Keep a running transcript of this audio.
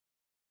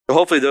So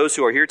hopefully those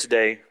who are here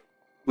today,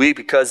 we,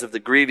 because of the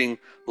grieving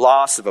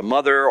loss of a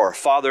mother or a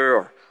father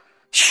or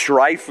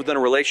strife within a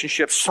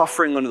relationship,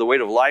 suffering under the weight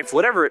of life,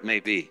 whatever it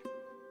may be,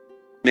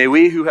 may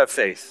we who have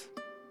faith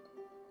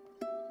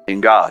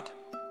in God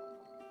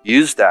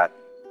use that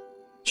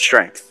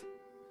strength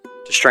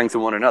to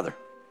strengthen one another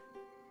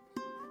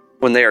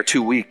when they are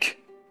too weak.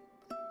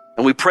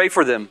 And we pray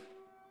for them,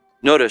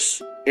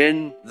 notice,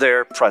 in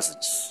their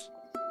presence.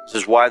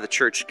 This is why the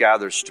church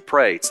gathers to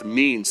pray. It's a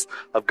means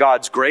of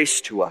God's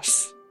grace to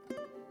us.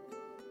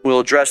 We'll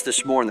address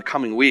this more in the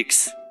coming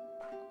weeks.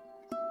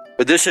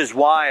 But this is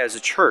why, as a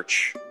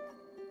church,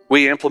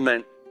 we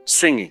implement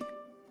singing.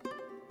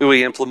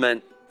 We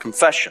implement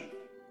confession.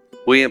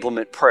 We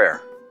implement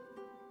prayer.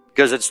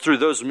 Because it's through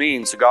those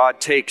means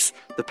God takes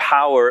the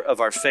power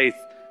of our faith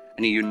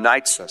and He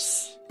unites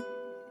us.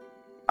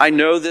 I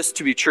know this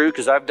to be true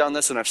because I've done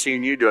this and I've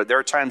seen you do it. There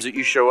are times that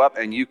you show up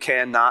and you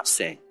cannot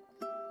sing.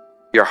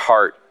 Your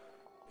heart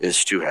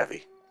is too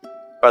heavy.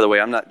 By the way,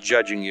 I'm not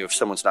judging you if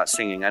someone's not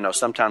singing. I know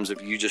sometimes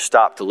if you just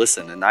stop to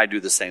listen, and I do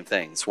the same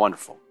thing, it's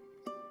wonderful.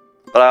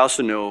 But I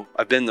also know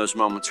I've been in those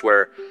moments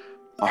where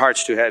my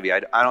heart's too heavy. I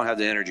don't have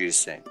the energy to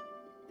sing.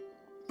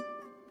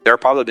 There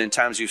have probably been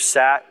times you've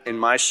sat in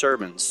my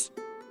sermons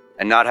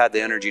and not had the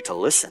energy to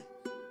listen.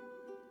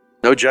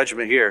 No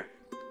judgment here.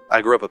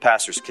 I grew up a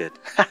pastor's kid.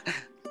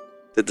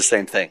 Did the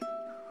same thing.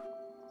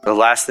 The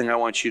last thing I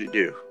want you to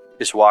do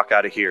is walk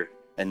out of here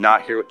and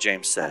not hear what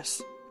James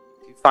says.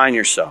 If you find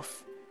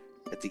yourself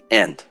at the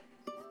end,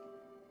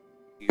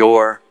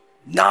 you're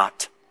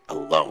not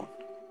alone.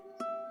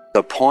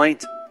 The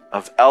point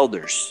of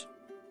elders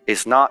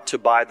is not to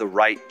buy the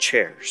right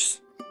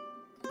chairs.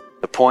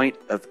 The point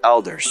of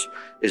elders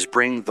is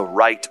bring the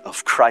right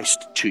of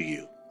Christ to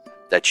you,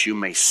 that you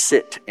may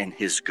sit in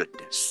His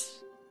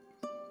goodness.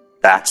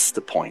 That's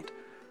the point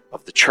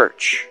of the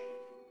church.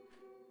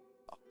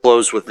 I'll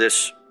close with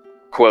this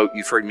quote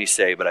you've heard me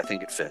say, but I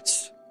think it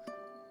fits.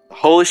 The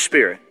Holy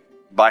Spirit,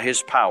 by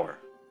His power,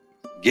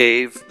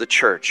 gave the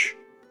church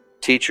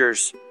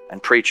teachers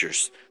and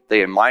preachers.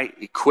 They might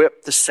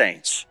equip the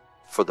saints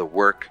for the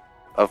work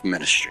of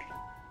ministry.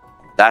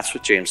 That's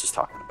what James is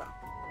talking about.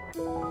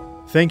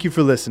 Thank you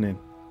for listening.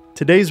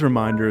 Today's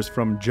reminder is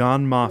from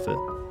John Moffitt,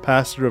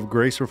 pastor of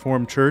Grace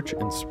Reformed Church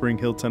in Spring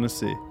Hill,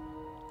 Tennessee.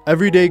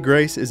 Everyday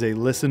Grace is a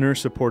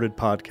listener-supported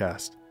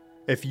podcast.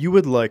 If you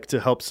would like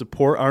to help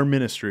support our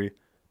ministry,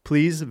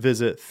 please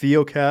visit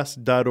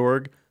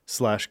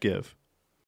theocast.org/give.